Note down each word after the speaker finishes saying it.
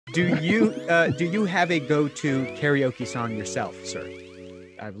Do you have a go-to karaoke song yourself, sir?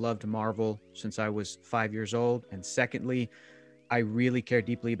 I've loved Marvel since I was 5 years old. And secondly, I really care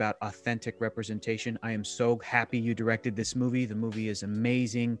deeply about authentic representation. I am so happy you directed this movie. The movie is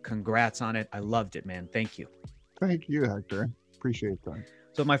amazing. Congrats on it. I loved it, man. Thank you. Thank you, Hector. Appreciate that.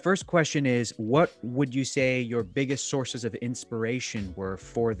 So my first question is, what would you say your biggest sources of inspiration were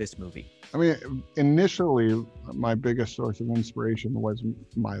for this movie? I mean, initially, my biggest source of inspiration was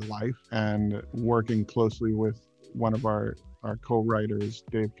my life and working closely with one of our co-writers,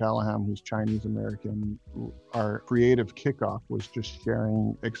 Dave Callahan, who's Chinese American. Our creative kickoff was just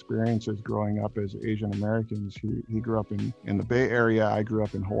sharing experiences growing up as Asian Americans. He grew up in the Bay Area. I grew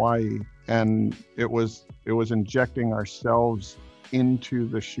up in Hawaii. And it was injecting ourselves into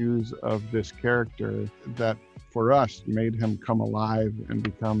the shoes of this character that for us made him come alive and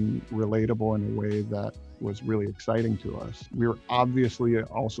become relatable in a way that was really exciting to us. We were obviously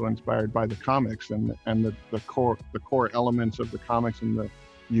also inspired by the comics and the core elements of the comics and the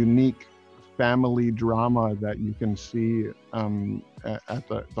unique family drama that you can see at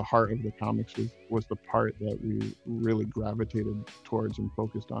the heart of the comics was the part that we really gravitated towards and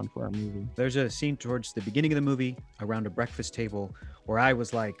focused on for our movie. There's a scene towards the beginning of the movie around a breakfast table where I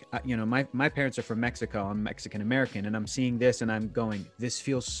was like, my parents are from Mexico. I'm Mexican American, and I'm seeing this and I'm going, this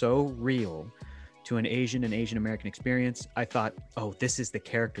feels so real to an Asian and Asian American experience. I thought, oh, this is the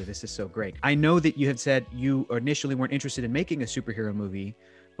character. This is so great. I know that you had said you initially weren't interested in making a superhero movie,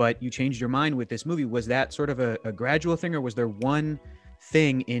 but you changed your mind with this movie. Was that sort of a gradual thing, or was there one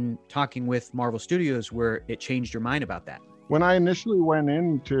thing in talking with Marvel Studios where it changed your mind about that? When I initially went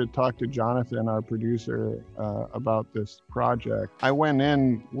in to talk to Jonathan, our producer, about this project, I went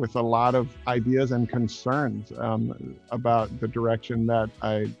in with a lot of ideas and concerns about the direction that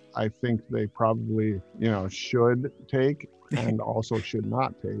I think they probably, should take and also should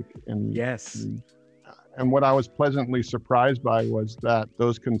not take. And yes. And what I was pleasantly surprised by was that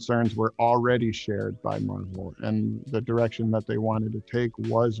those concerns were already shared by Marvel, and the direction that they wanted to take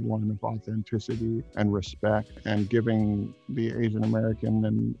was one of authenticity and respect and giving the Asian American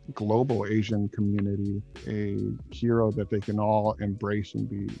and global Asian community a hero that they can all embrace and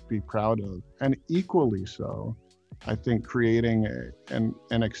be proud of. And equally so, I think creating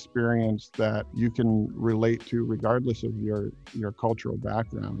an experience that you can relate to regardless of your cultural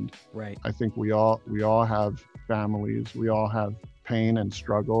background. Right. I think we all have families, we all have pain and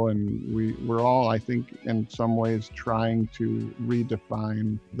struggle, and we're all, I think, in some ways trying to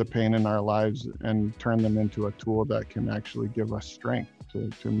redefine the pain in our lives and turn them into a tool that can actually give us strength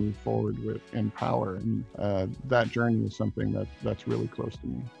to move forward with and power. And that journey is something that's really close to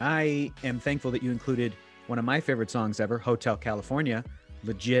me. I am thankful that you included one of my favorite songs ever, Hotel California.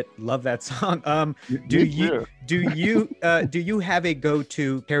 Legit love that song. Do you have a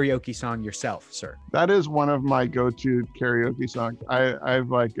go-to karaoke song yourself, sir? That is one of my go-to karaoke songs.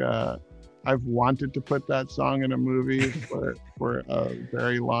 I've wanted to put that song in a movie for a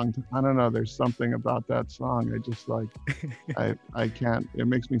very long time. I don't know. There's something about that song. I just I can't. It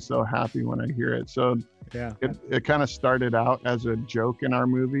makes me so happy when I hear it. So yeah, it kind of started out as a joke in our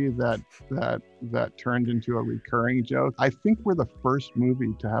movie that turned into a recurring joke. I think we're the first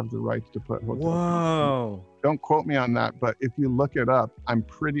movie to have the rights to put Hotel. Whoa. Don't quote me on that, but if you look it up, I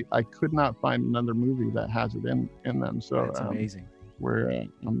could not find another movie that has it in them. So that's amazing.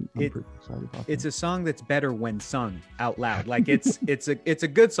 I'm pretty excited about it's a song that's better when sung out loud. Like it's a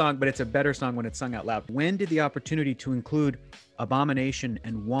good song, but it's a better song when it's sung out loud. When did the opportunity to include Abomination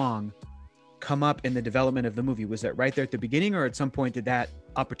and Wong come up in the development of the movie? Was that right there at the beginning, or at some point did that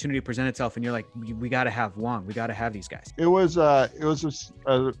opportunity present itself and you're like, we got to have Wong, we got to have these guys? It was a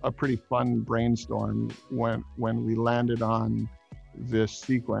pretty fun brainstorm when we landed on this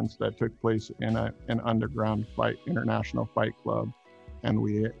sequence that took place in an underground international fight club. And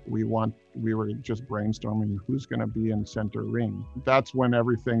we were just brainstorming who's going to be in center ring. That's when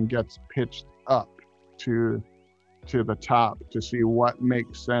everything gets pitched up to the top to see what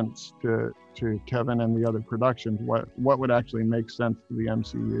makes sense to Kevin and the other productions, what would actually make sense to the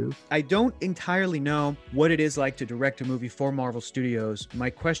MCU. I don't entirely know what it is like to direct a movie for Marvel Studios.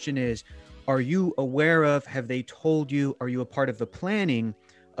 My question is, are you aware of, have they told you, are you a part of the planning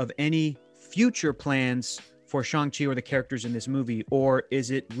of any future plans for Shang-Chi or the characters in this movie, or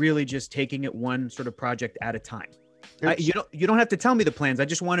is it really just taking it one sort of project at a time? You don't have to tell me the plans. I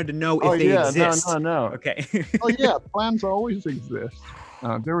just wanted to know if they exist. No. Okay. Oh yeah, plans always exist.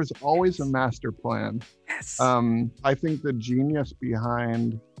 There was always a master plan. Yes. I think the genius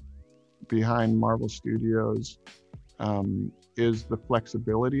behind Marvel Studios is the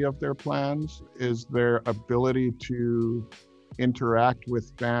flexibility of their plans, is their ability to interact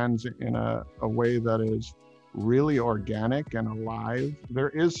with fans in a way that is really organic and alive. There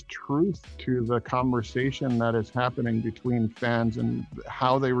is truth to the conversation that is happening between fans and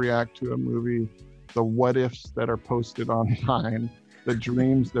how they react to a movie, the what ifs that are posted online, the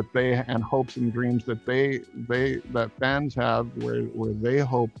dreams that they, and hopes and dreams that that fans have, where they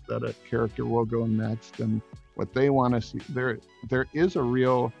hope that a character will go next and what they want to see. There is a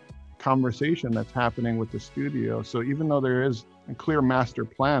real conversation that's happening with the studio. So even though there is a clear master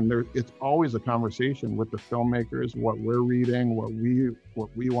plan, it's always a conversation with the filmmakers, what we're reading, what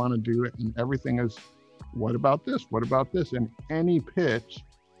we want to do, and everything is, what about this? What about this? And any pitch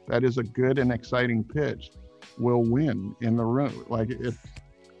that is a good and exciting pitch will win in the room.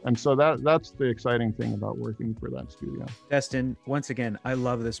 And so that's the exciting thing about working for that studio. Destin, once again, I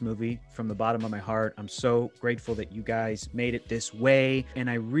love this movie from the bottom of my heart. I'm so grateful that you guys made it this way. And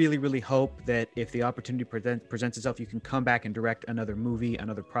I really, really hope that if the opportunity presents itself, you can come back and direct another movie,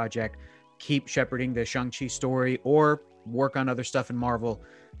 another project, keep shepherding the Shang-Chi story, or work on other stuff in Marvel.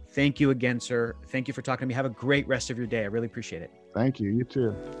 Thank you again, sir. Thank you for talking to me. Have a great rest of your day. I really appreciate it. Thank you. You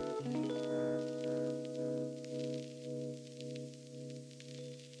too.